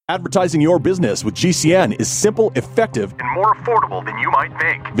Advertising your business with GCN is simple, effective, and more affordable than you might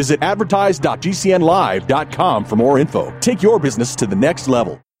think. Visit advertise.gcnlive.com for more info. Take your business to the next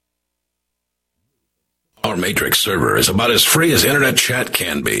level. Our Matrix server is about as free as internet chat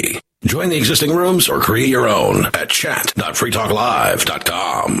can be. Join the existing rooms or create your own at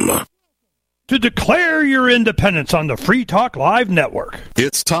chat.freetalklive.com. To declare your independence on the Free Talk Live network.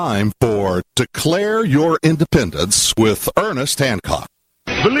 It's time for Declare Your Independence with Ernest Hancock.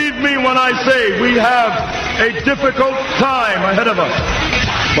 Believe me when I say we have a difficult time ahead of us.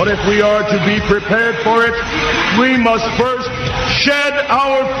 But if we are to be prepared for it, we must first shed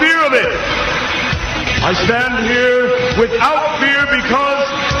our fear of it. I stand here without fear because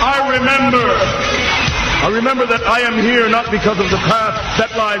I remember that I am here not because of the path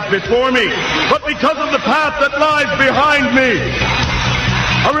that lies before me, but because of the path that lies behind me.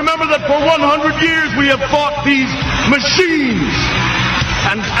 I remember that for 100 years we have fought these machines.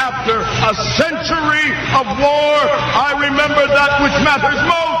 And after a century of war, I remember that which matters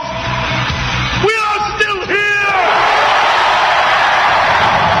most. We are still here!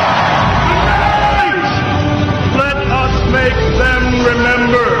 Tonight, let us make them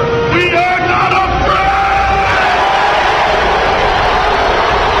remember we are not afraid!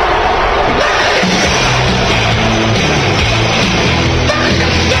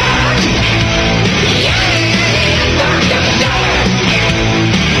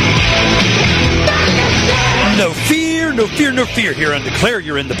 No fear, no fear, no fear here on Declare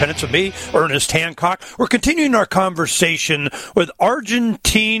Your Independence with me, Ernest Hancock. We're continuing our conversation with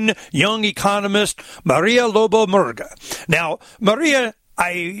Argentine young economist Maria Lobo Murga. Now, Maria,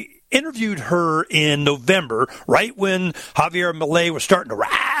 I interviewed her in November, right when Javier Milei was starting to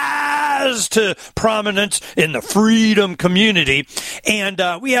rise to prominence in the freedom community. And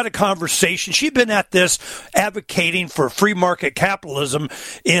we had a conversation. She'd been at this advocating for free market capitalism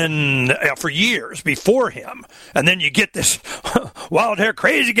for years before him. And then you get this wild hair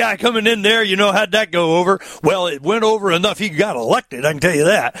crazy guy coming in there. You know, how'd that go over? Well, it went over enough. He got elected, I can tell you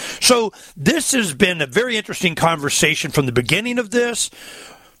that. So this has been a very interesting conversation from the beginning of this.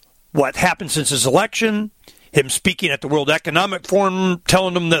 What happened since his election, him speaking at the World Economic Forum,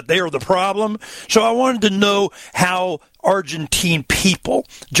 telling them that they are the problem. So I wanted to know how Argentine people,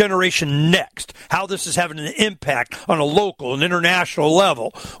 Generation Next, how this is having an impact on a local and international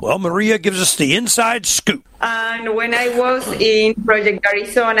level. Well, Maria gives us the inside scoop. And when I was in Project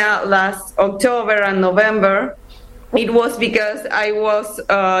Arizona last October and November, it was because I was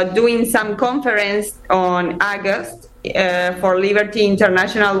doing some conference on August for Liberty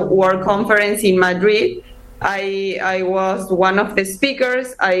International World Conference in Madrid. I was one of the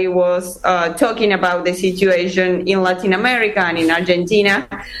speakers. I was talking about the situation in Latin America and in Argentina,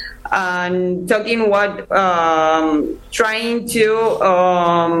 and trying to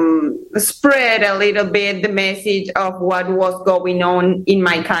spread a little bit the message of what was going on in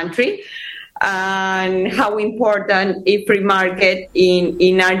my country and how important a free market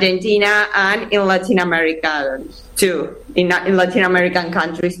in Argentina and in Latin America too, in Latin American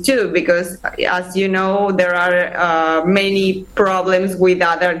countries too, because as you know, there are many problems with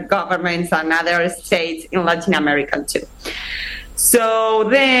other governments and other states in Latin America too. So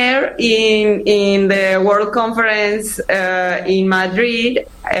there in the World Conference in Madrid,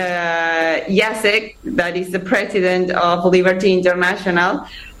 Jacek, that is the president of Liberty International,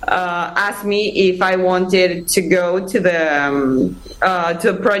 asked me if I wanted to go to the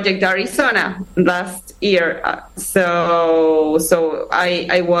to Project Arizona last year. So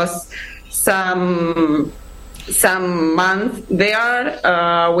I was some months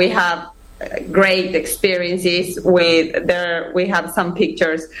there. We have great experiences we have some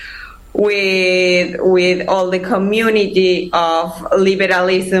pictures with all the community of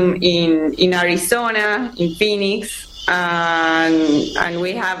liberalism in Arizona, in Phoenix. And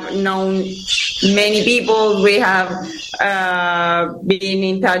we have known many people. We have been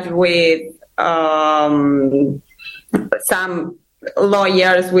in touch with some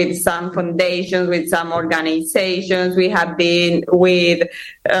lawyers, with some foundations, with some organizations. We have been with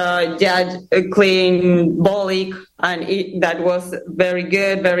Judge Clint Bolick, and that was very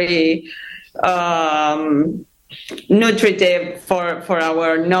good, very nutritive for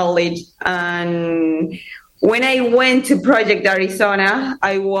our knowledge. And when I went to Project Arizona,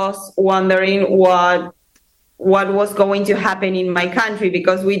 I was wondering what was going to happen in my country,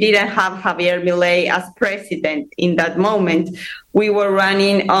 because we didn't have Javier Milei as president in that moment. We were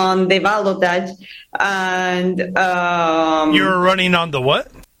running on the ballotage, and you were running on the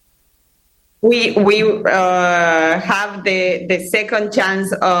what? We have the second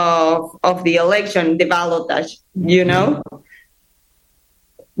chance of the election, the ballotage, you know.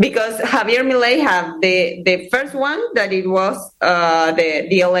 because Javier Milei had the first one that it was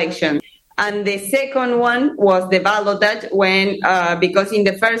the election. And the second one was the ballotage when, because in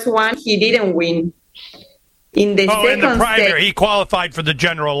the first one, he didn't win. In the second in the primary, he qualified for the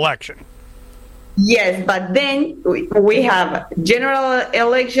general election. Yes, but then we have general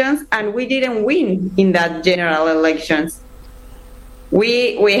elections, and we didn't win in that general elections.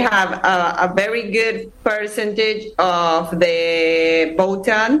 We have a very good percentage of the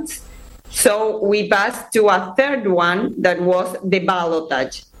votants, so we passed to a third one that was the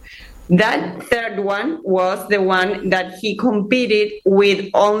ballotage. That third one was the one that he competed with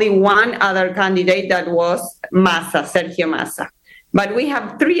only one other candidate, that was Massa, Sergio Massa. But we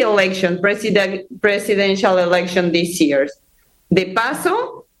have three elections, presidential election this year. The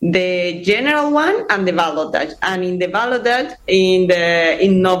PASO, the general one, and the ballotage. And in the ballotage,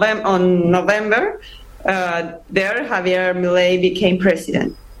 on November, there Javier Milei became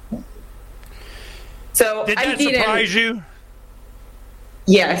president. So did that surprise you?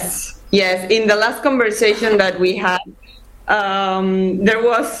 Yes. In the last conversation that we had, there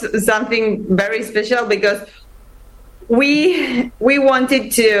was something very special because we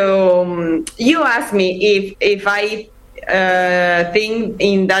wanted to. You asked me if I think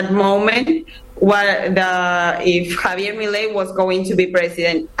in that moment if Javier Milei was going to be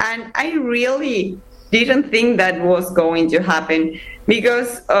president, and I really didn't think that was going to happen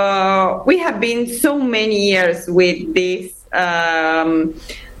because we have been so many years with this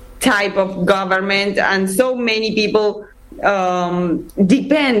type of government, and so many people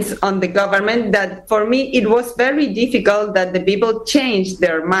depends on the government, that for me it was very difficult that the people changed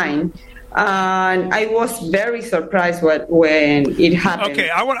their mind. And I was very surprised when it happened. Okay,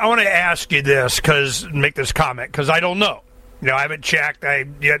 I want to ask you this, make this comment, because I don't know. I haven't checked, I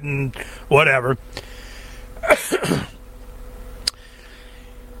didn't, whatever.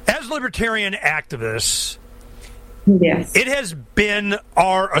 As libertarian activists, yes, it has been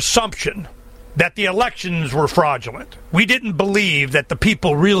our assumption that the elections were fraudulent. We didn't believe that the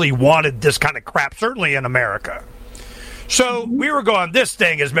people really wanted this kind of crap, certainly in America. So we were going, this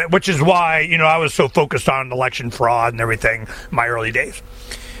thing is, which is why, I was so focused on election fraud and everything in my early days.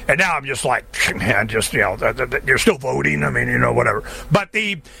 And now I'm just like, man, you're still voting. I mean, whatever. But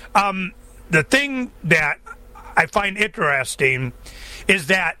the thing that I find interesting is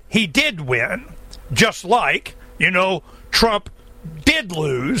that he did win, just like, Trump did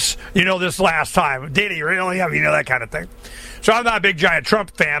lose, this last time. Did he really? I mean, that kind of thing. So I'm not a big, giant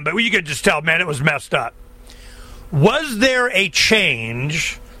Trump fan, but you could just tell, man, it was messed up. Was there a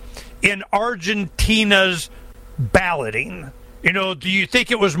change in Argentina's balloting? Do you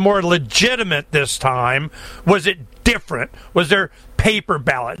think it was more legitimate this time? Was it different? Was there paper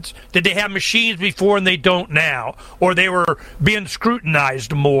ballots? Did they have machines before and they don't now? Or they were being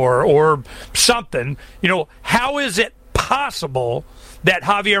scrutinized more or something? How is it possible that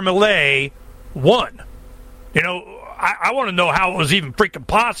Javier Milei won? I want to know how it was even freaking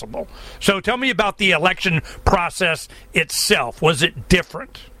possible. So tell me about the election process itself. Was it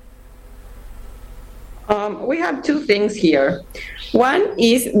different? We have two things here. One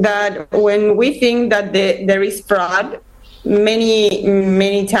is that when we think that there is fraud,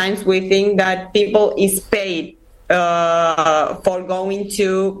 many times we think that people is paid for going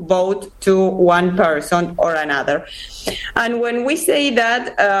to vote to one person or another. And when we say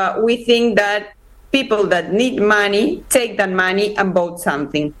that, we think that people that need money take that money and vote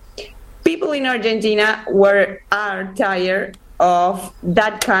something. People in Argentina are tired of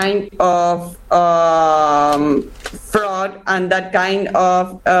that kind of fraud and that kind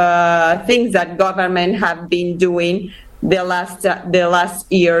of things that government have been doing the last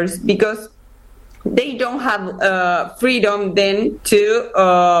years, because they don't have freedom then to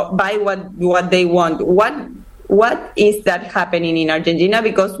buy what they want. What is that happening in Argentina?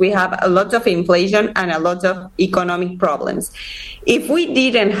 Because we have a lot of inflation and a lot of economic problems. If we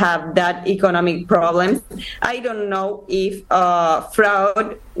didn't have that economic problems, I don't know if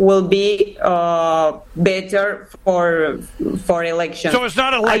fraud will be better for elections. So it's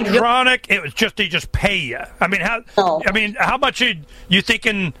not electronic. It was just they just pay you. I mean, how much are you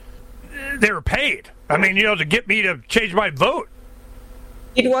thinking they were paid? I mean, to get me to change my vote.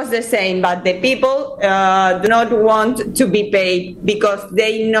 It was the same, but the people do not want to be paid because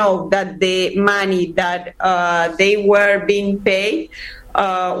they know that the money that they were being paid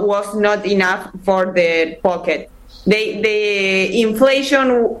was not enough for their pocket. The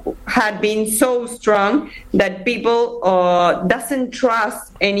inflation had been so strong that people doesn't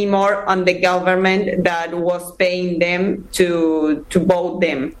trust anymore on the government that was paying them to vote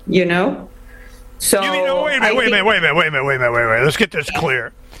them, So wait a minute. Let's get this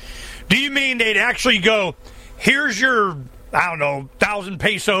clear. Do you mean they'd actually go, here's your, I don't know, 1,000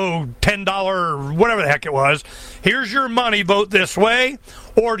 peso, $10, whatever the heck it was, here's your money, vote this way?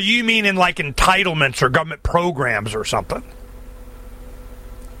 Or do you mean in like entitlements or government programs or something?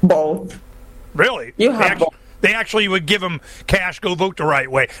 Both. Really? You have both. They actually would give them cash, go vote the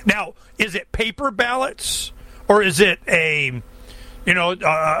right way. Now, is it paper ballots or is it a,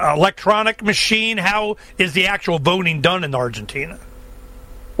 electronic machine? How is the actual voting done in Argentina?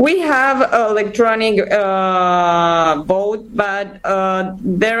 We have electronic vote, but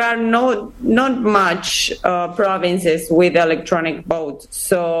there are not much provinces with electronic vote.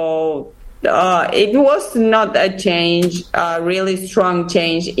 So it was not a change, a really strong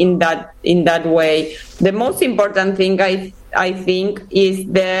change in that way. The most important thing I think is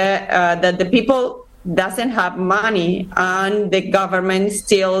that the people doesn't have money and the government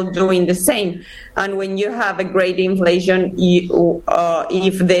still doing the same. And when you have a great inflation,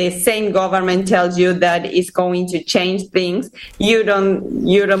 if the same government tells you that it's going to change things, you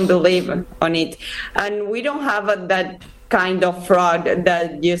don't believe on it. And we don't have that kind of fraud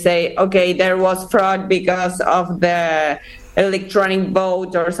that you say, okay, there was fraud because of the electronic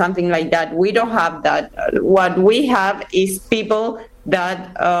vote or something like that. We don't have that. What we have is people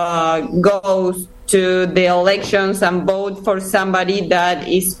that goes to the elections and vote for somebody that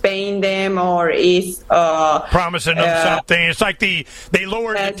is paying them or is promising them something. It's like they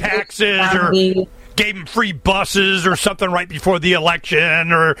lowered the taxes or gave them free buses or something right before the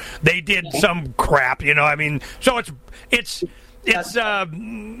election, or they did some crap, I mean, so it's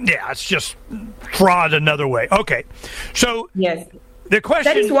just fraud another way. Okay. So yes, the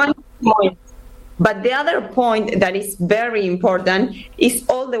question, that is one point. But the other point that is very important is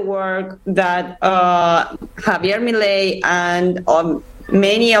all the work that Javier Milei and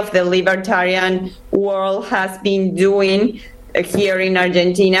many of the libertarian world has been doing here in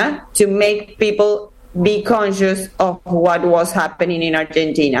Argentina to make people be conscious of what was happening in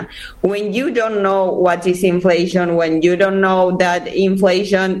Argentina. When you don't know what is inflation, when you don't know that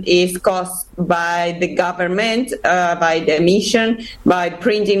inflation is caused by the government, by the emission, by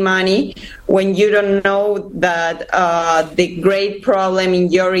printing money, when you don't know that the great problem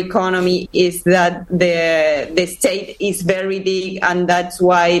in your economy is that the state is very big and that's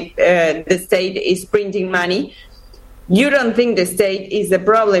why the state is printing money, you don't think the state is the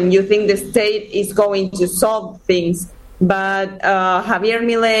problem. You think the state is going to solve things. But Javier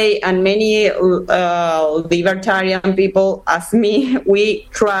Milei and many libertarian people, as me, we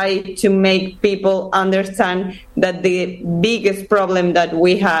try to make people understand that the biggest problem that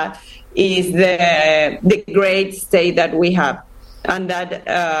we have is the great state that we have, and that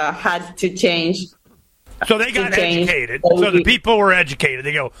had to change. So they got educated. So the people were educated.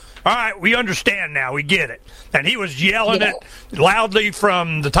 They go, all right, we understand now. We get it. And he was yelling it loudly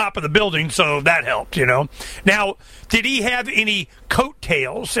from the top of the building, so that helped, Now, did he have any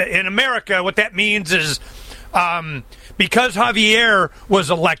coattails? In America, what that means is because Javier was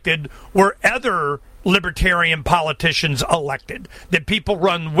elected, were other libertarian politicians elected? Did people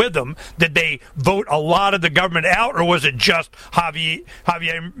run with them? Did they vote a lot of the government out, or was it just Javier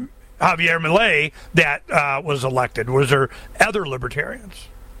Milei that was elected? Was there other libertarians?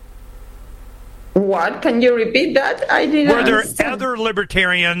 What? Can you repeat that? I didn't understand. Were there other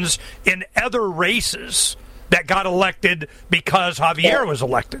libertarians in other races that got elected because Javier was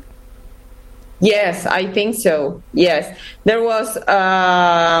elected? Yes, I think so. Yes. There was...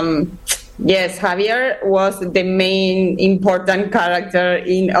 Yes, Javier was the main important character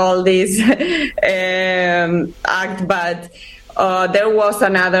in all this act, but there was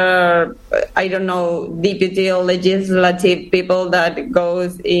another, deputy legislative people that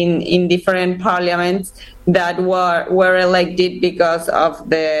goes in different parliaments that were elected because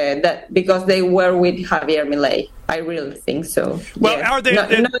they were with Javier Milei. I really think so. Well, yes. Are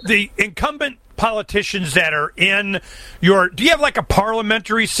there the incumbent politicians that are in do you have like a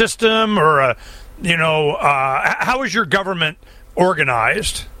parliamentary system or how is your government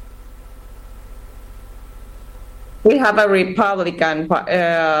organized? We have a Republican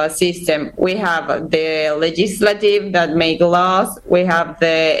system. We have the legislative that make laws. We have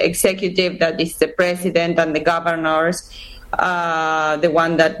the executive that is the president and the governors, the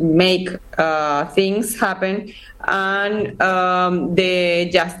one that make things happen, and the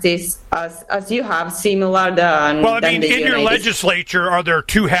justice as you have similar than. Well, I mean, in your United legislature, are there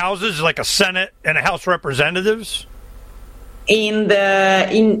two houses, like a Senate and a House of Representatives? In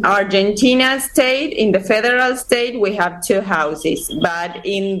Argentina state, in the federal state, we have two houses, but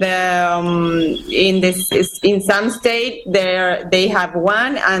in some state they have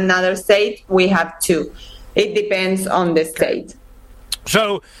one, another state we have two. It depends on the state.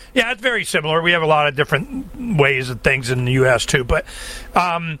 So, yeah, it's very similar. We have a lot of different ways of things in the U.S., too. But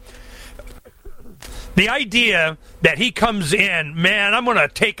the idea that he comes in, man, I'm going to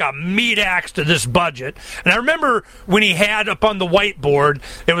take a meat axe to this budget. And I remember when he had up on the whiteboard,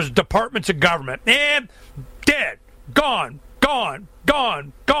 it was departments of government. And dead, gone,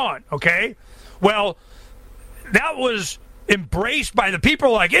 okay? Well, that was embraced by the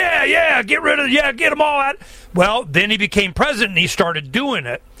people like, yeah, get rid of it, get them all out. Well, then he became president and he started doing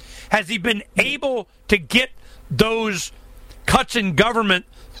it. Has he been able to get those cuts in government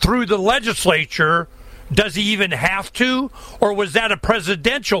through the legislature? Does he even have to? Or was that a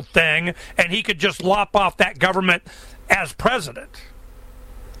presidential thing and he could just lop off that government as president?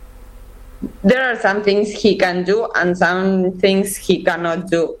 There are some things he can do and some things he cannot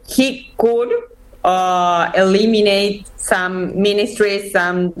do. He could eliminate some ministries,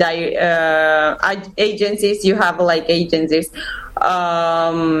 some agencies. You have like agencies.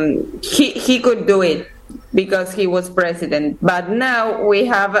 He could do it because he was president. But now we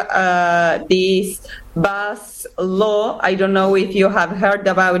have this bus law. I don't know if you have heard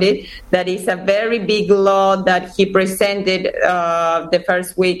about it. That is a very big law that he presented the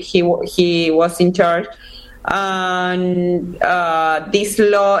first week he was in charge. And this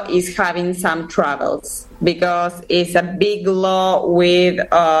law is having some troubles because it's a big law with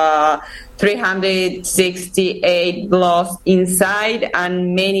 368 laws inside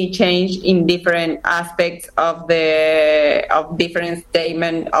and many change in different aspects of different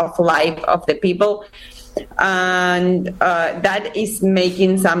statement of life of the people. And that is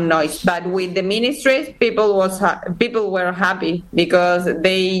making some noise. But with the ministries, people were happy because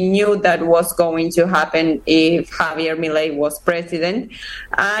they knew that was going to happen if Javier Milei was president,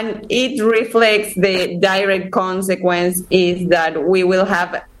 and it reflects the direct consequence is that we will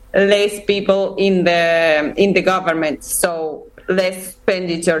have less people in the government, so less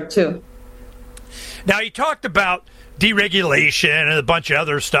expenditure too. Now, you talked about deregulation and a bunch of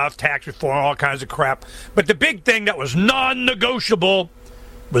other stuff, tax reform, all kinds of crap. But the big thing that was non-negotiable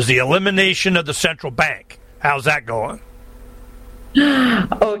was the elimination of the central bank. How's that going?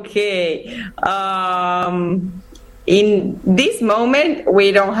 Okay. In this moment,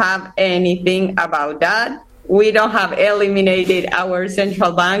 we don't have anything about that. We don't have eliminated our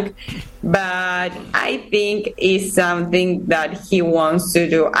central bank, but I think it's something that he wants to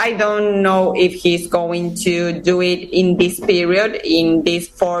do. I don't know if he's going to do it in this period, in this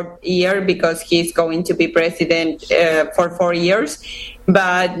 4th year, because he's going to be president for 4 years,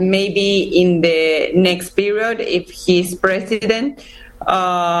 but maybe in the next period if he's president.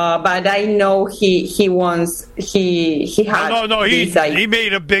 But I know he wants he has he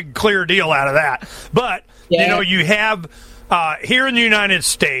made a big clear deal out of that. But you know, you have here in the United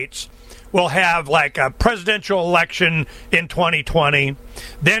States, we'll have like a presidential election in 2020.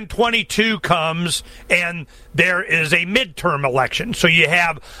 Then 22 comes, and there is a midterm election. So you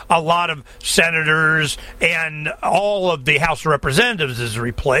have a lot of senators, and all of the House of Representatives is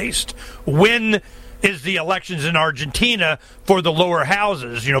replaced. When is the elections in Argentina for the lower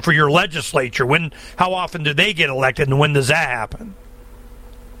houses, you know, for your legislature? How often do they get elected, and when does that happen?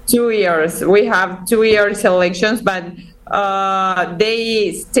 2 years. We have 2 years elections, but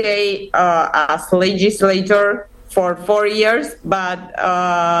they stay as legislator for 4 years, but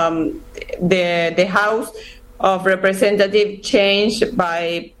the House of Representatives changed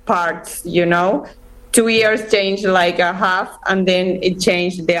by parts, you know. 2 years changed like a half, and then it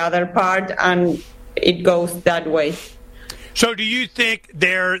changed the other part, and it goes that way. So do you think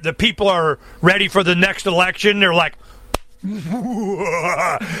the people are ready for the next election? They're like, 2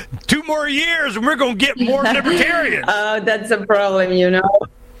 more years and we're going to get more libertarians. That's a problem, you know.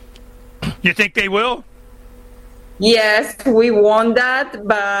 You think they will? Yes, we want that,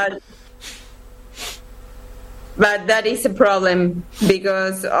 but that is a problem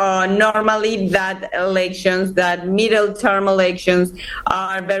because normally that middle term elections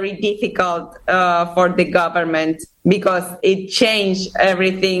are very difficult for the government because it changed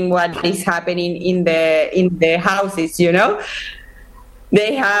everything what is happening in the houses, you know.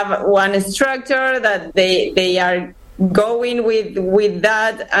 They have one structure that they are going with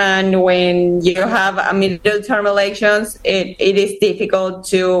that, and when you have a middle term elections, it is difficult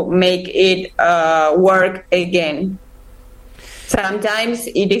to make it work again. Sometimes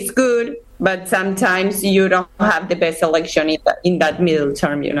it is good, but sometimes you don't have the best election in that middle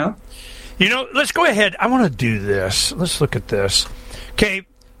term, you know. You know, let's go ahead. I want to do this. Let's look at this. Okay,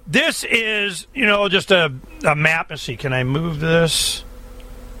 this is, you know, just a map. Let's see, can I move this?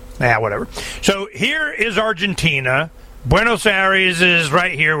 Whatever. So here is Argentina. Buenos Aires is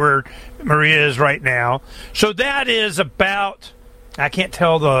right here where Maria is right now. So that is about I can't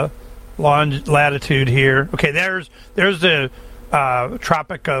tell the latitude here. Okay, there's the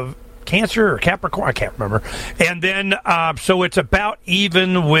Tropic of Cancer or Capricorn. I can't remember. And then, so it's about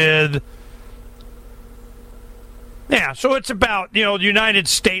even with... Yeah, so it's about, the United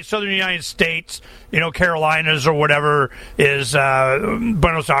States, southern United States, Carolinas or whatever is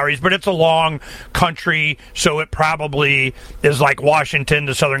Buenos Aires, but it's a long country, so it probably is like Washington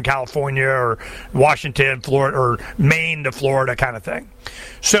to Southern California or Washington, Florida, or Maine to Florida kind of thing.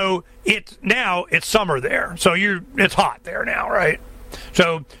 So it's summer there, so it's hot there now, right?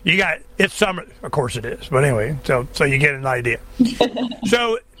 So it's summer, of course it is, but anyway, so you get an idea.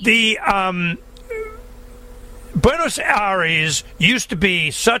 So the Buenos Aires used to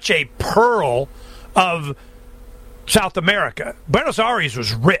be such a pearl of South America. Buenos Aires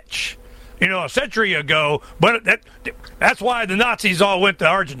was rich. A century ago, but that's why the Nazis all went to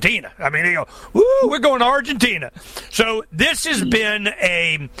Argentina. I mean, they go, woo, we're going to Argentina. So this has been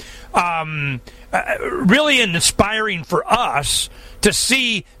a really inspiring for us to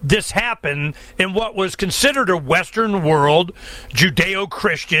see this happen in what was considered a Western world,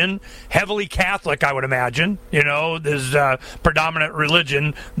 Judeo-Christian, heavily Catholic, I would imagine. There's predominant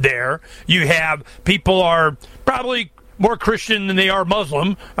religion there. You have people are probably more Christian than they are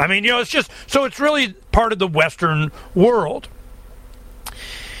Muslim. I mean, it's just, so it's really part of the Western world.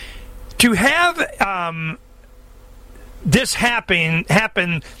 To have this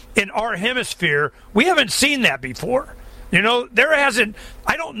happen in our hemisphere, we haven't seen that before. There hasn't,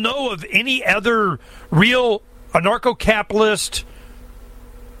 I don't know of any other real anarcho-capitalist,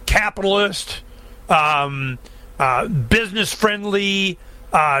 business-friendly,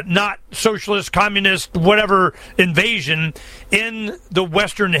 not socialist, communist, whatever invasion in the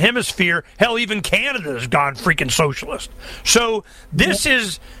Western Hemisphere. Hell, even Canada has gone freaking socialist. So this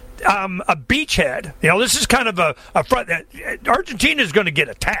is a beachhead. This is kind of a front. Argentina is going to get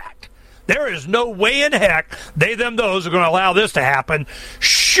attacked. There is no way in heck those are going to allow this to happen.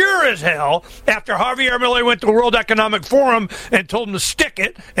 Sure as hell, after Javier Milei went to the World Economic Forum and told him to stick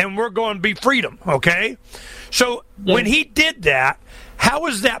it, and we're going to be freedom, okay? So when he did that, how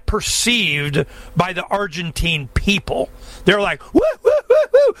was that perceived by the Argentine people? They're like, woo, woo, woo,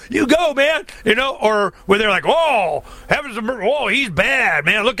 woo, you go, man, or where they're like, oh, he's bad,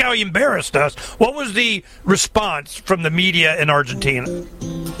 man, look how he embarrassed us. What was the response from the media in Argentina?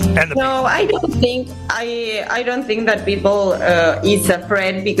 No, I don't think that people is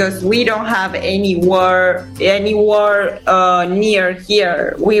afraid because we don't have any war near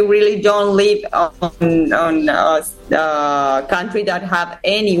here. We really don't live on a country that have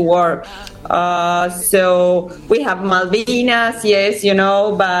any war. So we have Malvinas, yes,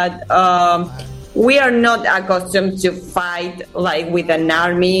 but we are not accustomed to fight like with an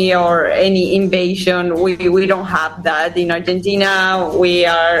army or any invasion. We don't have that in Argentina. We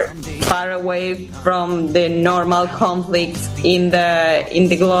are far away from the normal conflicts in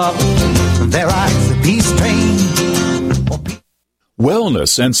the globe. Their eyes be strange.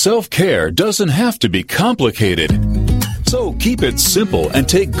 Wellness and self-care doesn't have to be complicated. So keep it simple and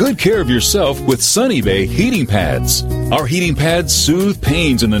take good care of yourself with Sunny Bay heating pads. Our heating pads soothe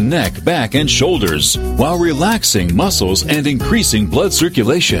pains in the neck, back, and shoulders while relaxing muscles and increasing blood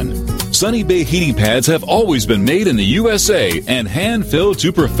circulation. Sunny Bay heating pads have always been made in the USA and hand-filled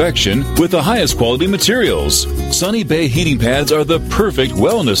to perfection with the highest quality materials. Sunny Bay heating pads are the perfect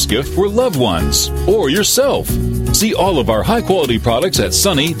wellness gift for loved ones or yourself. See all of our high-quality products at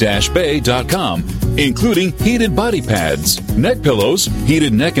sunny-bay.com, including heated body pads, neck pillows,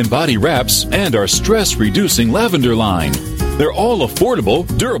 heated neck and body wraps, and our stress-reducing lavender line. They're all affordable,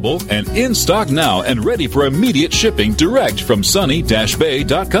 durable, and in stock now and ready for immediate shipping direct from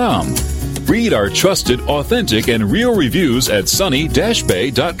sunny-bay.com. Read our trusted, authentic, and real reviews at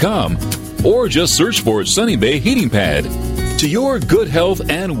sunny-bay.com or just search for Sunny Bay Heating Pad. To your good health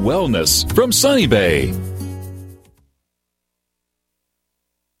and wellness from Sunny Bay.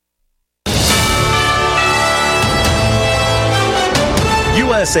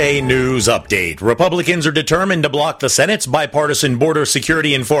 USA News Update. Republicans are determined to block the Senate's bipartisan border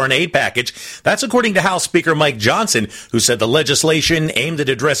security and foreign aid package. That's according to House Speaker Mike Johnson, who said the legislation aimed at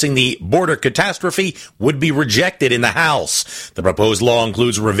addressing the border catastrophe would be rejected in the House. The proposed law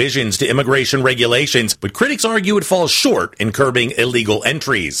includes revisions to immigration regulations, but critics argue it falls short in curbing illegal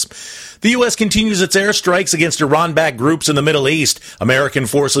entries. The U.S. continues its airstrikes against Iran-backed groups in the Middle East. American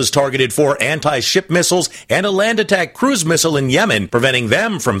forces targeted 4 anti-ship missiles and a land attack cruise missile in Yemen, preventing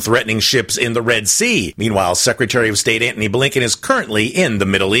them from threatening ships in the Red Sea. Meanwhile, Secretary of State Antony Blinken is currently in the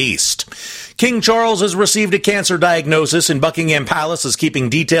Middle East. King Charles has received a cancer diagnosis, and Buckingham Palace is keeping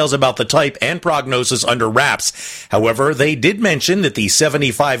details about the type and prognosis under wraps. However, they did mention that the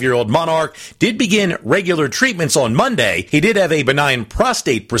 75-year-old monarch did begin regular treatments on Monday. He did have a benign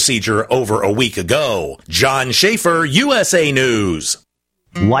prostate procedure over a week ago. John Schaefer, USA News.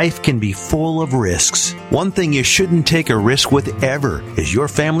 Life can be full of risks. One thing you shouldn't take a risk with ever is your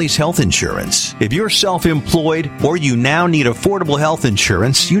family's health insurance. If you're self-employed or you now need affordable health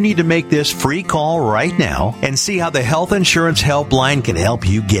insurance, you need to make this free call right now and see how the Health Insurance Helpline can help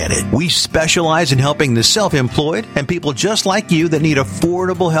you get it. We specialize in helping the self-employed and people just like you that need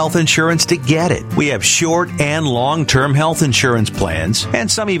affordable health insurance to get it. We have short and long-term health insurance plans, and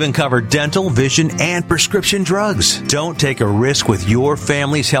some even cover dental, vision, and prescription drugs. Don't take a risk with your family's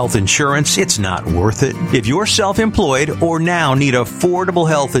health insurance. It's not worth it. If you're self-employed or now need affordable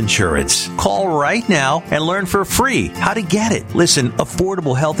health insurance, call right now and learn for free how to get it. Listen,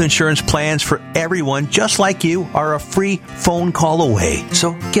 affordable health insurance plans for everyone just like you are a free phone call away.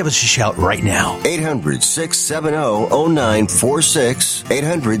 So give us a shout right now. 800-670-0946.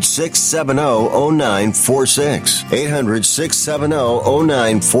 800-670-0946.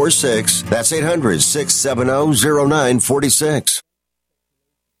 800-670-0946. That's 800-670-0946.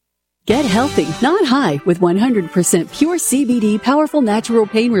 Get healthy, not high, with 100% pure CBD powerful natural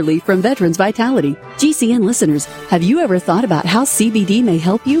pain relief from Veterans Vitality. GCN listeners, have you ever thought about how CBD may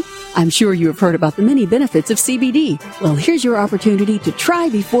help you? I'm sure you have heard about the many benefits of CBD. Well, here's your opportunity to try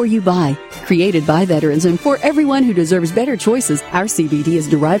before you buy. Created by veterans and for everyone who deserves better choices, our CBD is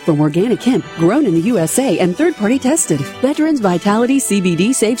derived from organic hemp, grown in the USA, and third-party tested. Veterans Vitality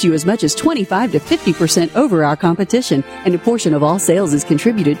CBD saves you as much as 25 to 50% over our competition, and a portion of all sales is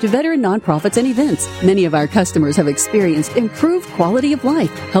contributed to veteran nonprofits and events. Many of our customers have experienced improved quality of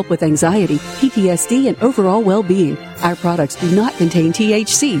life, help with anxiety, PTSD, and overall well-being. Our products do not contain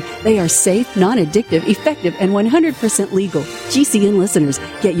THC. They are safe, non-addictive, effective, and 100% legal. GCN listeners,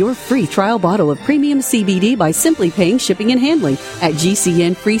 get your free trial bottle of premium CBD by simply paying shipping and handling at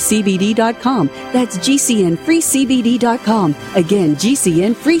GCNFreeCBD.com. That's GCNFreeCBD.com. Again,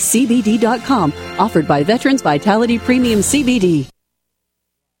 GCNFreeCBD.com. Offered by Veterans Vitality Premium CBD.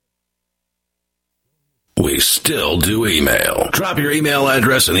 We still do email. Drop your email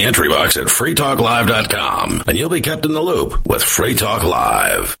address in the entry box at freetalklive.com, and you'll be kept in the loop with Free Talk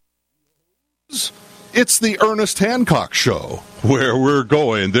Live. It's the Ernest Hancock Show. Where we're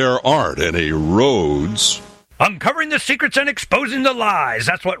going, there aren't any roads. Uncovering the secrets and exposing the lies.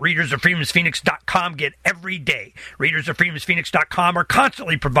 That's what readers of freedomsphoenix.com get every day. Readers of freedomsphoenix.com are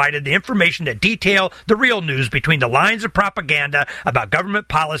constantly provided the information that detail the real news between the lines of propaganda about government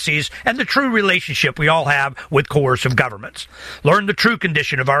policies and the true relationship we all have with coercive governments. Learn the true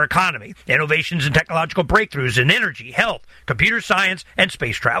condition of our economy, innovations and technological breakthroughs in energy, health, computer science, and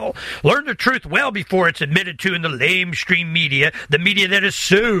space travel. Learn the truth well before it's admitted to in the lamestream media, the media that is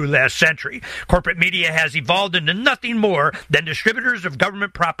so last century. Corporate media has evolved into nothing more than distributors of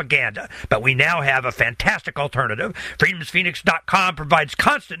government propaganda. But we now have a fantastic alternative. FreedomsPhoenix.com provides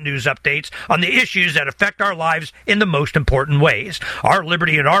constant news updates on the issues that affect our lives in the most important ways. Our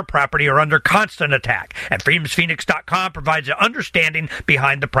liberty and our property are under constant attack, and FreedomsPhoenix.com provides an understanding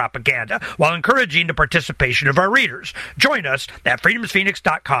behind the propaganda while encouraging the participation of our readers. Join us at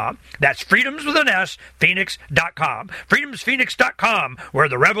FreedomsPhoenix.com. That's freedoms with an S, Phoenix.com. FreedomsPhoenix.com, where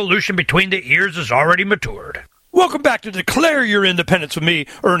the revolution between the ears is already matured. Welcome back to Declare Your Independence with me,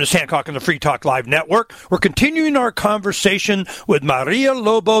 Ernest Hancock, on the Free Talk Live Network. We're continuing our conversation with Maria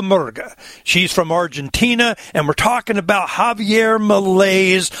Lobo Murga. She's from Argentina, and we're talking about Javier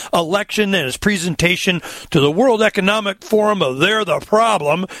Milei's election and his presentation to the World Economic Forum of They're the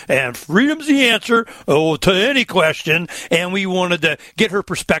Problem, and freedom's the answer to any question, and we wanted to get her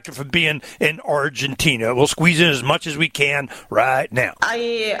perspective from being in Argentina. We'll squeeze in as much as we can right now.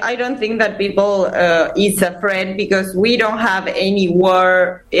 I don't think that people is afraid because we don't have any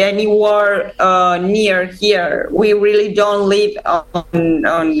war near here. We really don't live on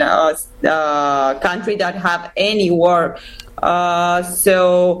a country that have any war.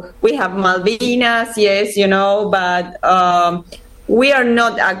 So we have Malvinas, yes, but we are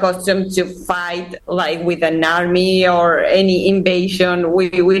not accustomed to fight like with an army or any invasion.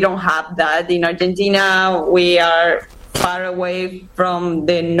 We don't have that in Argentina. We are far away from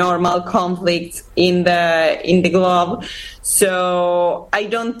the normal conflicts in the globe. So I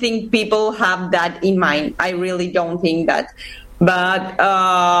don't think people have that in mind. I really don't think that. But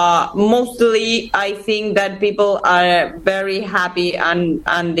mostly, I think that people are very happy, and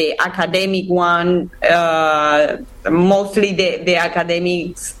the academic one, mostly the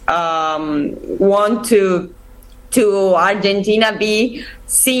academics want to Argentina be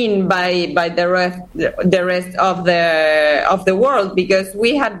seen by the rest of the world, because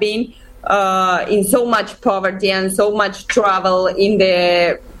we have been in so much poverty and so much trouble in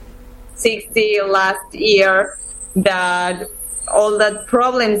the 60 last year that all the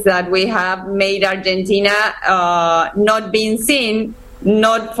problems that we have made Argentina not being seen,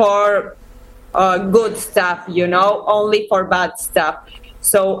 not for good stuff, only for bad stuff.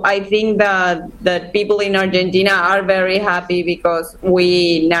 So I think that people in Argentina are very happy because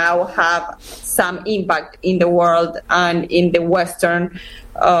we now have some impact in the world and in the Western,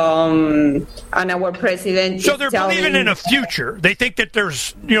 and our president. So they're believing in a future. They think that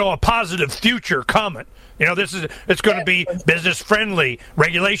there's, a positive future coming. It's going to be business friendly.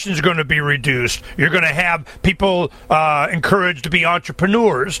 Regulations are going to be reduced. You're going to have people encouraged to be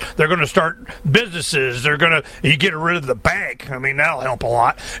entrepreneurs. They're going to start businesses. You get rid of the bank. I mean, that'll help a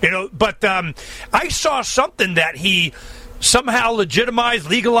lot. But I saw something that he somehow legitimized,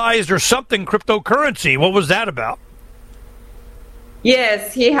 legalized, or something cryptocurrency. What was that about?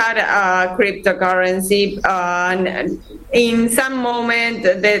 Yes, he had a cryptocurrency, and in some moment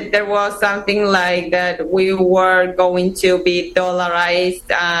there was something like that we were going to be dollarized,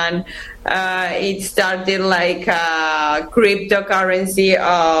 and it started like a cryptocurrency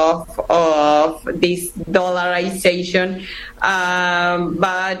of this dollarization,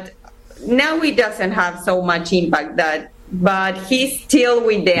 but now it doesn't have so much impact but he's still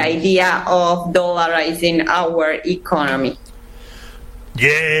with the idea of dollarizing our economy.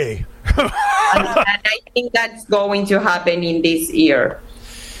 Yay. and I think that's going to happen in this year.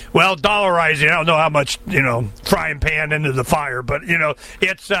 Well, dollarizing, I don't know how much, frying pan into the fire, but,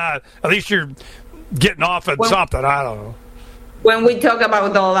 it's, at least you're getting off at something, I don't know. When we talk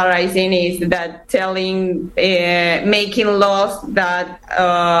about dollarizing, is that making laws that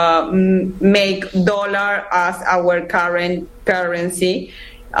make dollar as our current currency,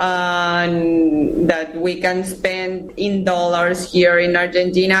 and that we can spend in dollars here in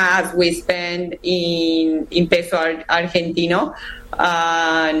Argentina as we spend in peso argentino,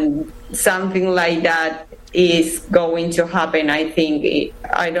 and something like that is going to happen. I think,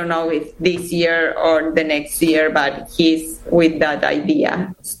 I don't know if this year or the next year, but he's with that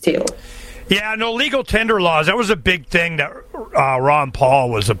idea still. Yeah, no, legal tender laws, that was a big thing that Ron Paul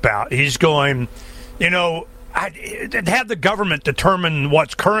was about. He's going, have the government determine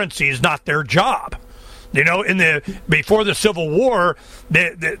what's currency is not their job. Before the Civil War,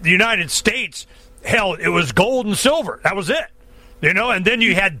 the United States held, it was gold and silver. That was it. And then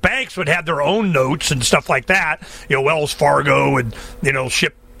you had banks would have their own notes and stuff like that. Wells Fargo would,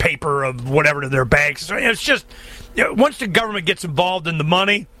 ship paper of whatever to their banks. It's just, once the government gets involved in the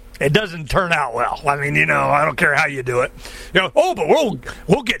money, it doesn't turn out well. I mean, I don't care how you do it. But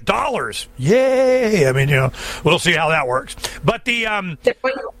we'll get dollars. Yay! I mean, we'll see how that works. But the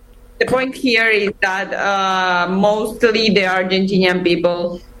point here is that mostly the Argentinian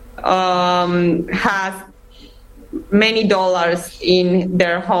people have many dollars in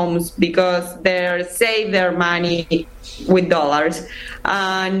their homes because they save their money with dollars.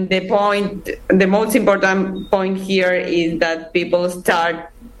 And the most important point here is that people start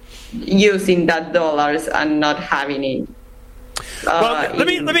using that dollars and not having it. Well, let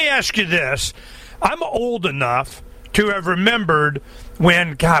me ask you this. I'm old enough to have remembered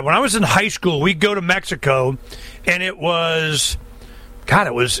when I was in high school, we'd go to Mexico, and it was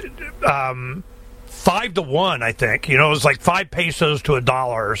 5-1, I think. It was like 5 pesos to $1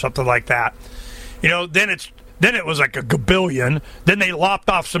 or something like that. Then it was like a gabillion. Then they lopped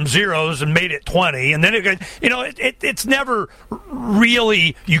off some zeros and made it 20. And then it's never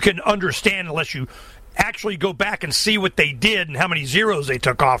really you can understand unless you actually go back and see what they did and how many zeros they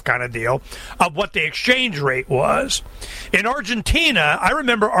took off, kind of deal, of what the exchange rate was. In Argentina, I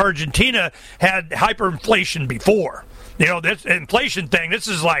remember Argentina had hyperinflation before. This inflation thing, this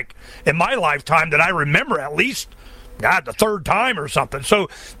is like in my lifetime that I remember at least, the third time or something. So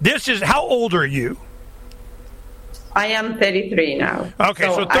this is, how old are you? I am 33 now. Okay,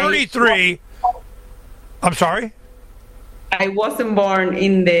 so 33. I'm sorry? I wasn't born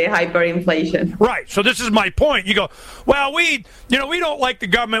in the hyperinflation. Right. So this is my point. You go, well, we don't like the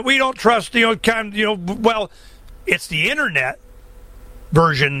government. We don't trust, well, it's the internet.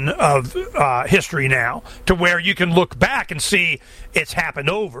 version of history now, to where you can look back and see it's happened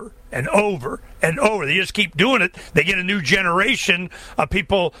over and over and over. They just keep doing it. They get a new generation of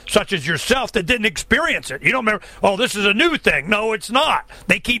people such as yourself that didn't experience it. You don't remember, oh, this is a new thing. No, it's not.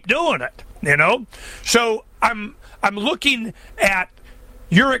 They keep doing it, you know? So I'm looking at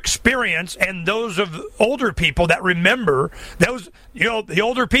your experience and those of older people that remember those, you know, the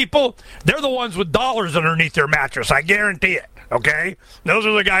older people, they're the ones with dollars underneath their mattress. I guarantee it. Okay? Those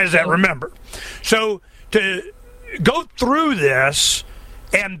are the guys that remember. So to go through this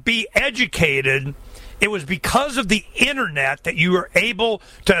and be educated, it was because of the internet that you were able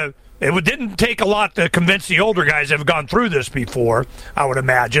to. It didn't take a lot to convince the older guys that have gone through this before, I would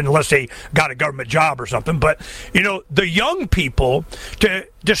imagine, unless they got a government job or something. But, you know, the young people, to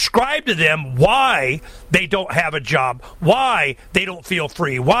describe to them why they don't have a job, why they don't feel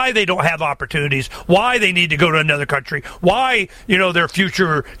free, why they don't have opportunities, why they need to go to another country, why, you know, their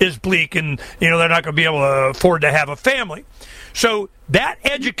future is bleak and, you know, they're not going to be able to afford to have a family. So that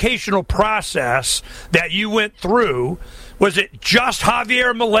educational process that you went through, was it just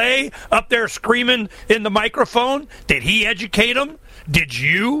Javier Milei up there screaming in the microphone? Did he educate them? Did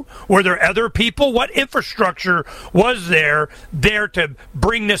you? Were there other people? What infrastructure was there to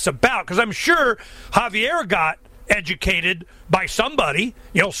bring this about? Because I'm sure Javier got educated by somebody,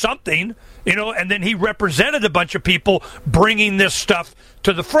 you know, something, you know, and then he represented a bunch of people bringing this stuff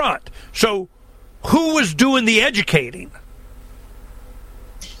to the front. So who was doing the educating?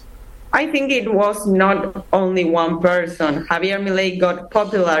 I think it was not only one person. Javier Milei got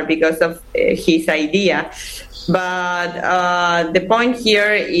popular because of his idea. But the point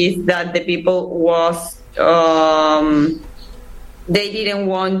here is that the people they didn't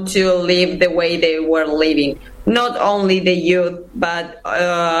want to live the way they were living. Not only the youth, but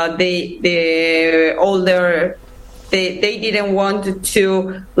the older, they didn't want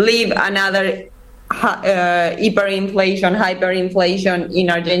to live another hyperinflation in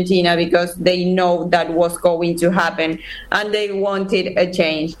Argentina, because they know that was going to happen and they wanted a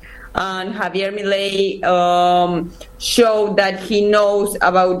change. And Javier Milei showed that he knows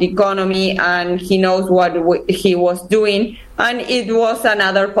about the economy and he knows what he was doing, and it was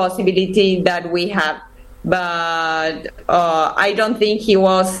another possibility that we have. But I don't think he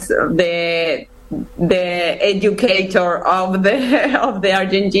was the educator of the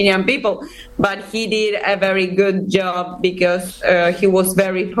Argentinian people, but he did a very good job because he was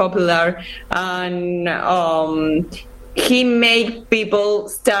very popular, and he made people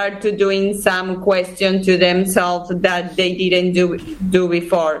start to doing some question to themselves that they didn't do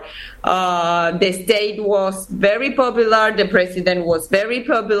before. The state was very popular. The president was very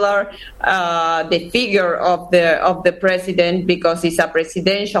popular. The figure of the president, because it's a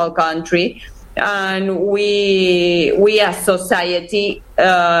presidential country. And we as society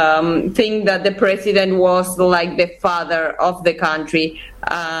think that the president was like the father of the country,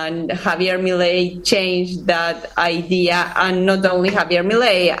 and Javier Milei changed that idea. And not only Javier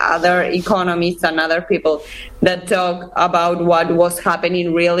Milei, other economists and other people that talk about what was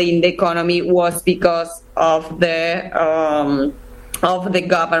happening really in the economy was because of the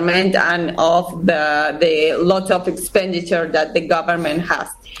government and of the lot of expenditure that the government has.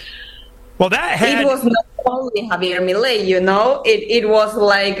 Well, it was not only Javier Milei, you know. It was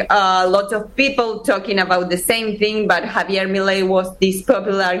like a lot of people talking about the same thing, but Javier Milei was this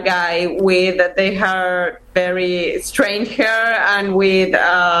popular guy with the hair, very strange hair, and with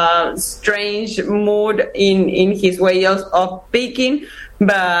a strange mood in his way of speaking.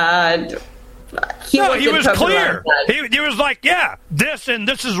 But he was clear. He was like, yeah, this and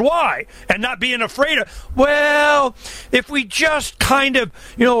this is why, and not being afraid of, well, if we just kind of,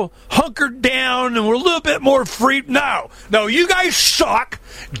 you know, hunkered down and we're a little bit more free. No, you guys suck.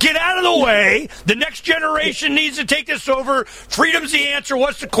 Get out of the way. The next generation needs to take this over. Freedom's the answer.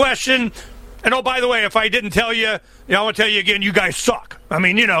 What's the question? And oh, by the way, if I didn't tell you, I want to tell you again, you guys suck. I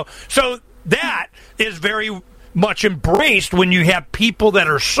mean, you know, so that is very much embraced when you have people that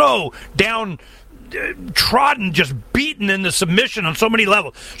are so downtrodden, just beaten into submission on so many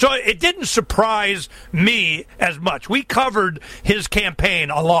levels. So it didn't surprise me as much. We covered his campaign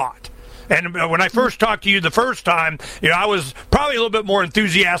a lot. And when I first talked to you the first time, you know, I was probably a little bit more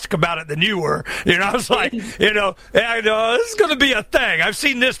enthusiastic about it than you were. You know, I was like, you know, I know this is going to be a thing. I've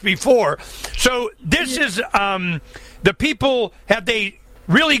seen this before. So this is the people, have they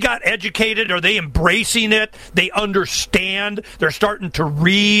really got educated? Are they embracing it? They understand. They're starting to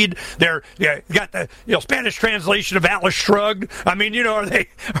read. They're got the Spanish translation of Atlas Shrugged. I mean, you know, are they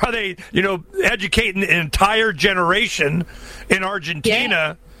educating an entire generation in Argentina?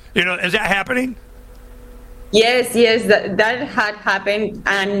 Yeah. You know, is that happening? Yes, that had happened,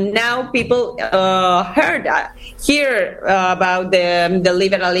 and now people hear about the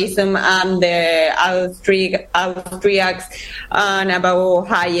liberalism and the Austriacs, and about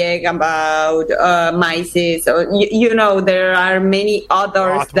Hayek, about Mises. So, there are many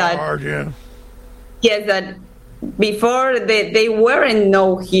others that before they weren't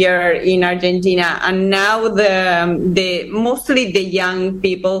known here in Argentina, and now the mostly the young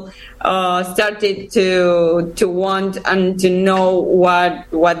people started to want and to know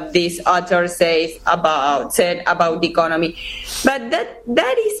what this author said about the economy. But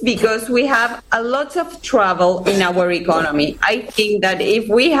that is because we have a lot of trouble in our economy. I think that if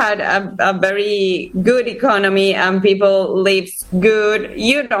we had a very good economy and people live good,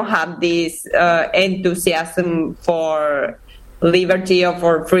 you don't have this enthusiasm for liberty or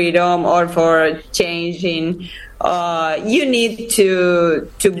for freedom or for changing. You need to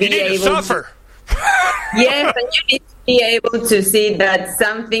be able to suffer. Yes, and you need to be able to see that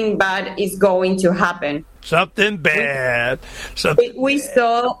something bad is going to happen. Something bad. We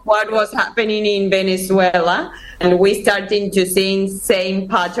saw what was happening in Venezuela, and we starting to see same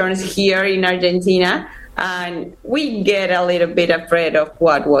patterns here in Argentina, and we get a little bit afraid of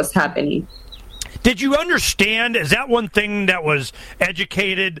what was happening. Did you understand? Is that one thing that was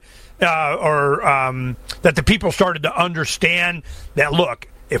educated or that the people started to understand that, look,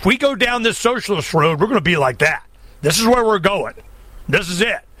 if we go down this socialist road, we're going to be like that. This is where we're going. This is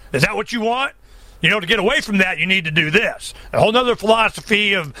it. Is that what you want? To get away from that, you need to do this. A whole other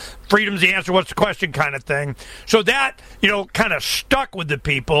philosophy of freedom's the answer, what's the question kind of thing. So that, kind of stuck with the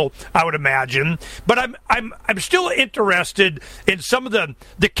people, I would imagine. But I'm still interested in some of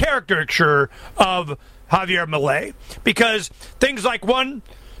the caricature of Javier Milei, because things like one,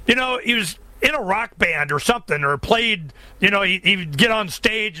 he was in a rock band or something, or played, he'd get on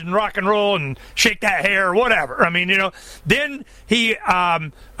stage and rock and roll and shake that hair or whatever. I mean, then he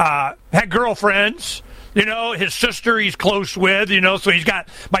had girlfriends, his sister he's close with, so he's got,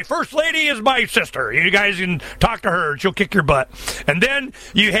 my first lady is my sister. You guys can talk to her. She'll kick your butt. And then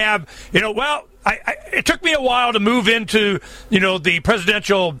you have, it took me a while to move into, the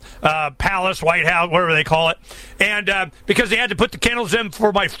presidential palace, White House, whatever they call it, and because they had to put the kennels in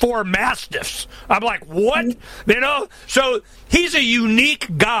for my 4 mastiffs. I'm like, what? So he's a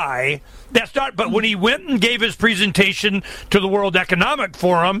unique guy. But when he went and gave his presentation to the World Economic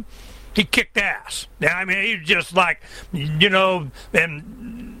Forum, he kicked ass. I mean, he just like, and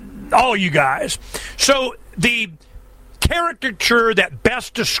all you guys. So the caricature that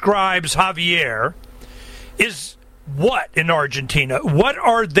best describes Javier is what in Argentina? What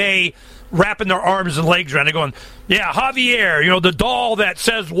are they wrapping their arms and legs around? They're going, yeah, Javier, the doll that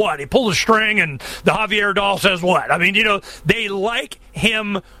says what? He pulls a string and the Javier doll says what? I mean, they like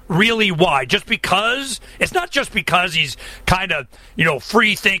him really why? Just because? It's not just because he's kind of,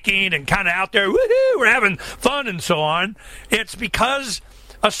 free thinking and kind of out there, woohoo, we're having fun and so on. It's because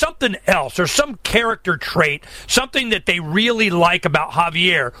of something else or some character trait, something that they really like about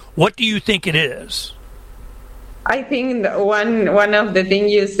Javier. What do you think it is? I think one of the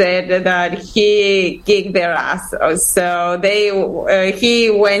things you said that he kicked their ass. So he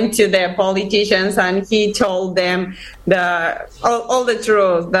went to the politicians and he told them all the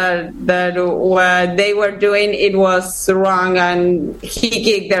truth that what they were doing, it was wrong, and he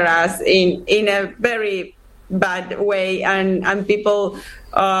kicked their ass in a very bad way, and people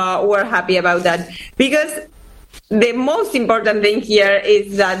were happy about that, because the most important thing here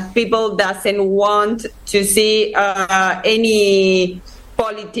is that people doesn't want to see any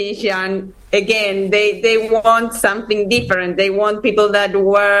politician again. They want something different. They want people that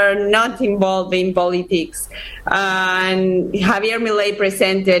were not involved in politics. And Javier Milei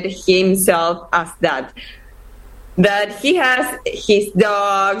presented himself as that he has his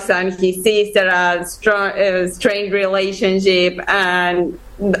dogs and his sister, a strained relationship, and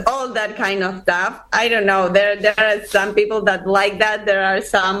all that kind of stuff. I don't know. There are some people that like that. There are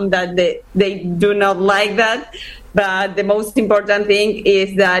some that they do not like that. But the most important thing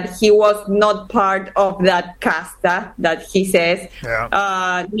is that he was not part of that casta that he says,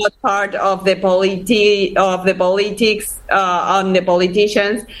 not part of the politics on the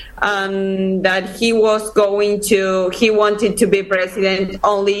politicians, and that he wanted to be president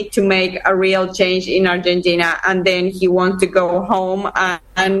only to make a real change in Argentina, and then he wants to go home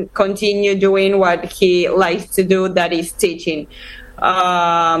and continue doing what he likes to do, that is teaching.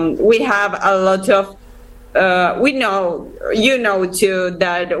 We have a lot of we know, too,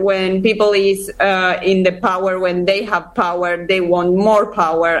 that when people is in the power, when they have power, they want more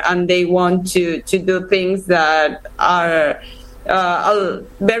power, and they want to do things that are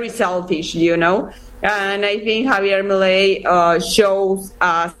very selfish, And I think Javier Milei shows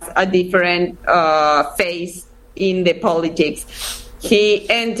us a different face in the politics. He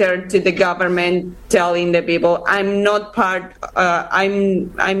entered to the government telling the people, I'm not a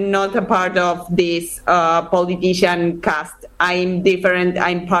part of this politician caste. I'm different.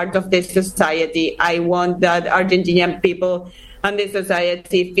 I'm part of the society. I want that Argentinian people and the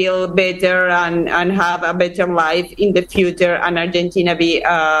society feel better and have a better life in the future, and Argentina be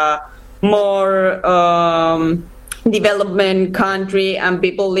more development country and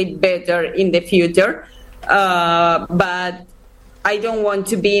people live better in the future. But I don't want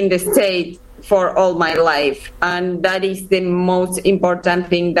to be in the state for all my life. And that is the most important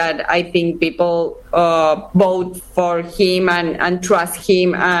thing that I think people vote for him and trust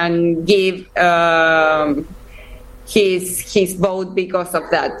him and give his vote because of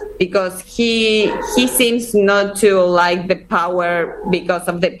that. Because he seems not to like the power because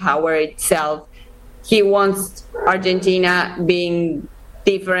of the power itself. He wants Argentina being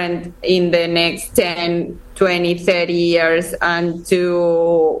different in the next 10, 20, 30 years and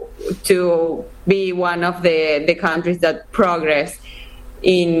to be one of the countries that progress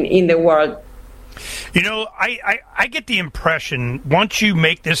in the world. I get the impression once you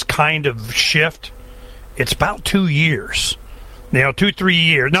make this kind of shift, it's about 2 years, 2-3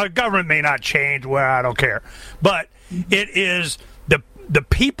 years. Now, the government may not change. Well, I don't care. But it is the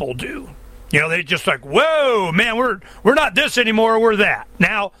people do. They just like, whoa, man, we're not this anymore, we're that.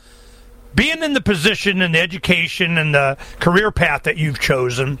 Now, being in the position and the education and the career path that you've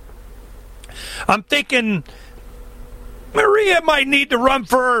chosen, I'm thinking Maria might need to run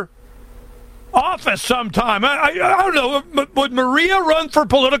for office sometime. I don't know. Would Maria run for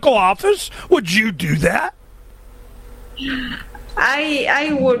political office? Would you do that?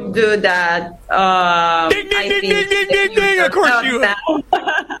 I would do that. Ding, ding, ding, ding, ding, ding, ding. Of course you would.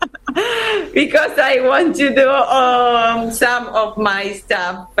 Because I want to do some of my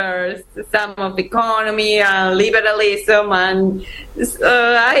stuff first, some of economy and liberalism, and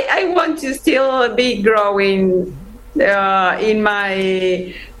I want to still be growing in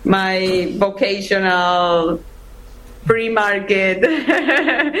my vocational free market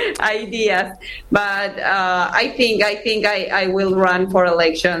ideas. But I think I will run for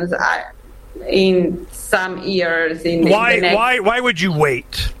elections in some years. Why would you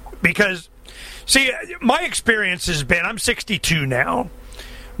wait? Because, see, my experience has been, I'm 62 now.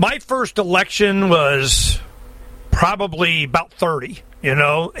 My first election was probably about 30.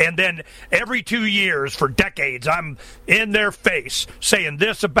 And then every 2 years for decades, I'm in their face saying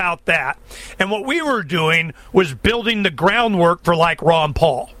this about that. And what we were doing was building the groundwork for like Ron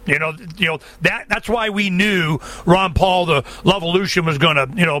Paul. That's why we knew Ron Paul, the Lovolution, was going to,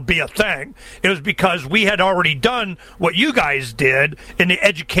 be a thing. It was because we had already done what you guys did in the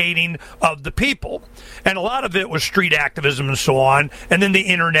educating of the people. And a lot of it was street activism and so on. And then the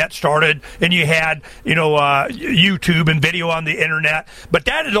internet started, and you had, YouTube and video on the internet. But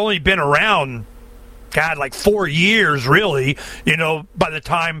that had only been around, like 4 years, really, by the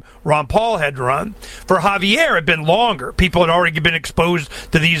time Ron Paul had run. For Javier, it had been longer. People had already been exposed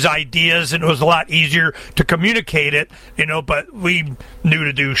to these ideas, and it was a lot easier to communicate it, but we knew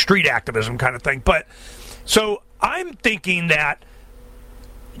to do street activism kind of thing. But so I'm thinking that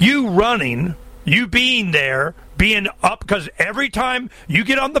you running, you being there, being up, because every time you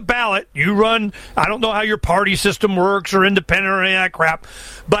get on the ballot, you run, I don't know how your party system works or independent or any of that crap,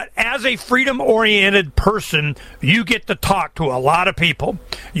 but as a freedom-oriented person, you get to talk to a lot of people.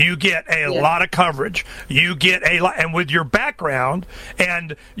 You get a lot of coverage. You get a lot, and with your background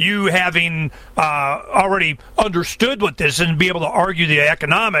and you having already understood what this is and be able to argue the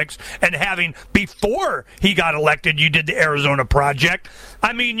economics, and having, before he got elected, you did the Arizona Project.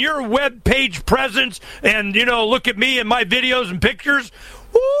 I mean, your web page presence and, look at me and my videos and pictures.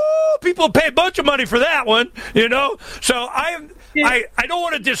 Woo, people pay a bunch of money for that one, So I don't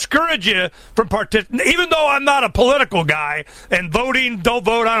want to discourage you from participating, even though I'm not a political guy, and voting, don't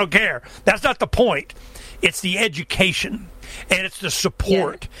vote, I don't care. That's not the point. It's the education, and it's the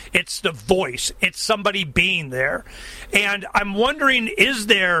support. Yeah. It's the voice. It's somebody being there. And I'm wondering, is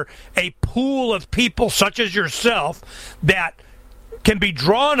there a pool of people such as yourself that can be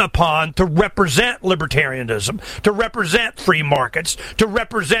drawn upon to represent libertarianism, to represent free markets, to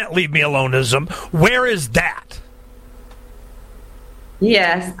represent leave me aloneism? Where is that?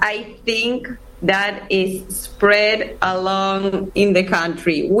 Yes, I think that is spread along in the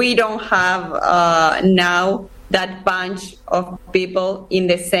country. We don't have now that bunch of people in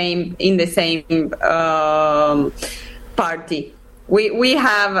the same party. We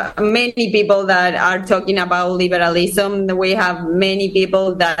have many people that are talking about liberalism. We have many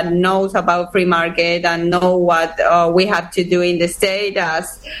people that knows about free market and know what we have to do in the state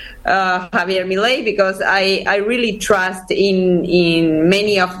as Javier Milei, because I really trust in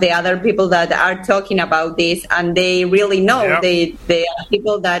many of the other people that are talking about this, and they really know. Yep. They are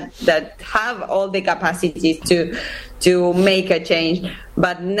people that have all the capacities to make a change.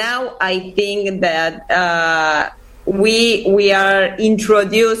 But now I think that we are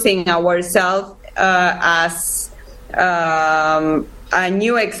introducing ourselves as a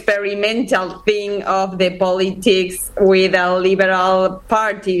new experimental thing of the politics with a liberal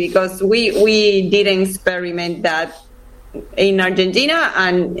party, because we didn't experiment that in Argentina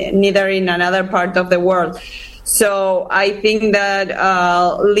and neither in another part of the world. So I think that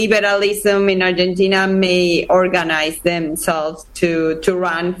liberalism in Argentina may organize themselves to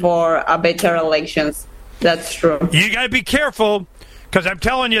run for a better elections. That's true. You got to be careful, because I'm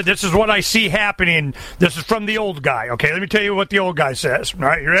telling you, this is what I see happening. This is from the old guy, okay? Let me tell you what the old guy says. All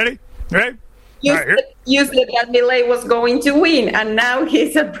right, you ready? Ready? You said that Milei was going to win, and now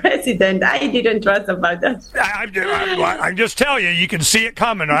he's a president. I didn't trust about that. I'm just telling you, you can see it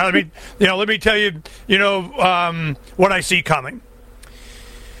coming. All right? Let me tell you, what I see coming.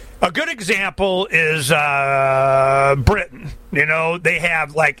 A good example is Britain. They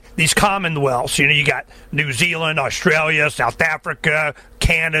have like these commonwealths. You got New Zealand, Australia, South Africa,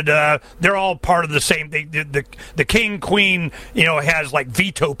 Canada. They're all part of the same. The king, queen, has like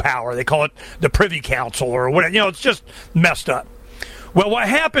veto power. They call it the Privy Council or whatever. It's just messed up. Well, what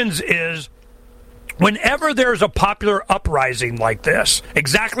happens is, whenever there's a popular uprising like this,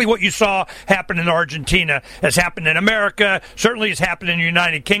 exactly what you saw happen in Argentina has happened in America, certainly has happened in the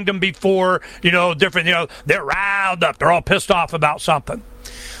United Kingdom before, they're riled up, they're all pissed off about something.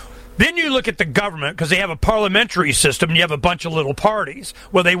 Then you look at the government, because they have a parliamentary system, and you have a bunch of little parties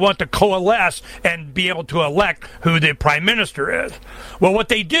where they want to coalesce and be able to elect who the prime minister is. Well, what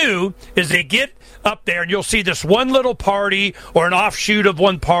they do is they get up there, and you'll see this one little party or an offshoot of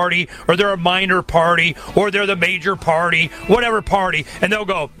one party, or they're a minor party, or they're the major party, whatever party, and they'll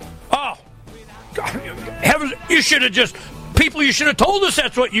go, oh, God, you should have told us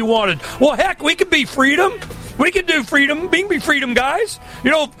that's what you wanted. Well, heck, we can be freedom. We can do freedom. We can be freedom guys.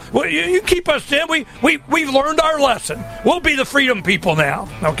 You keep us in. We've learned our lesson. We'll be the freedom people now,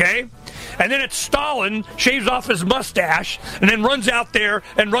 okay? And then it's Stalin shaves off his mustache and then runs out there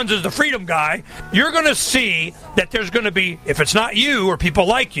and runs as the freedom guy. You're going to see that there's going to be, if it's not you or people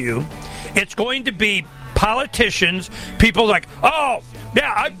like you, it's going to be politicians, people like, oh,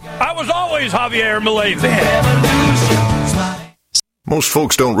 yeah, I was always Javier Milei fan. Most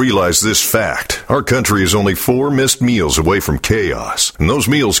folks don't realize this fact. Our country is only 4 missed meals away from chaos, and those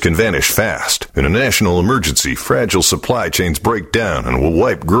meals can vanish fast. In a national emergency, fragile supply chains break down and will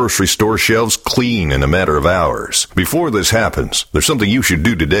wipe grocery store shelves clean in a matter of hours. Before this happens, there's something you should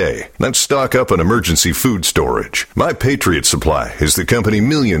do today. That's stock up on emergency food storage. My Patriot Supply is the company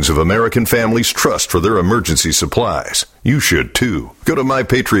millions of American families trust for their emergency supplies. You should too. Go to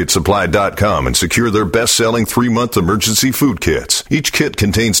MyPatriotSupply.com and secure their best-selling 3-month emergency food kits. Each kit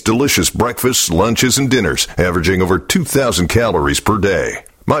contains delicious breakfasts, lunches, and dinners, averaging over 2,000 calories per day.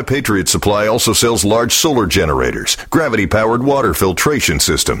 My Patriot Supply also sells large solar generators, gravity-powered water filtration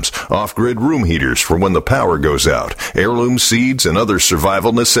systems, off-grid room heaters for when the power goes out, heirloom seeds, and other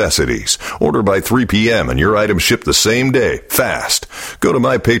survival necessities. Order by 3 p.m. and your items ship the same day, fast. Go to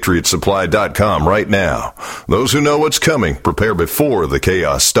MyPatriotSupply.com right now. Those who know what's coming, prepare before the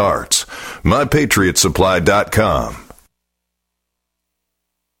chaos starts. MyPatriotSupply.com.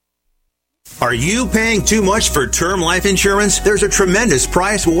 Are you paying too much for term life insurance? There's a tremendous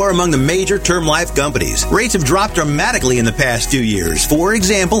price war among the major term life companies. Rates have dropped dramatically in the past 2 years. For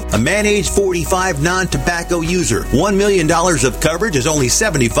example, a man age 45 non-tobacco user, $1 million of coverage is only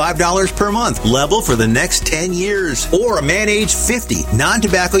 $75 per month, level for the next 10 years. Or a man age 50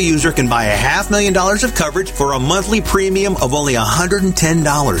 non-tobacco user can buy $500,000 of coverage for a monthly premium of only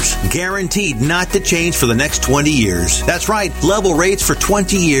 $110, guaranteed not to change for the next 20 years. That's right, level rates for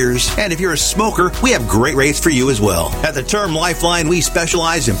 20 years. And if you're a smoker, we have great rates for you as well. At the Term Lifeline, we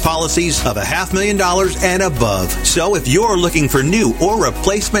specialize in policies of $500,000 and above. So if you're looking for new or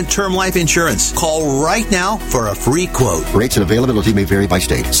replacement term life insurance, call right now for a free quote. Rates and availability may vary by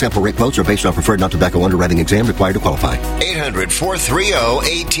state. Sample rate quotes are based on preferred non-tobacco underwriting exam required to qualify.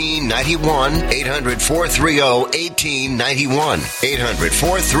 800-430-1891. 800-430-1891.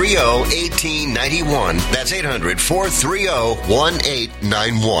 800-430-1891. That's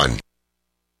 800-430-1891.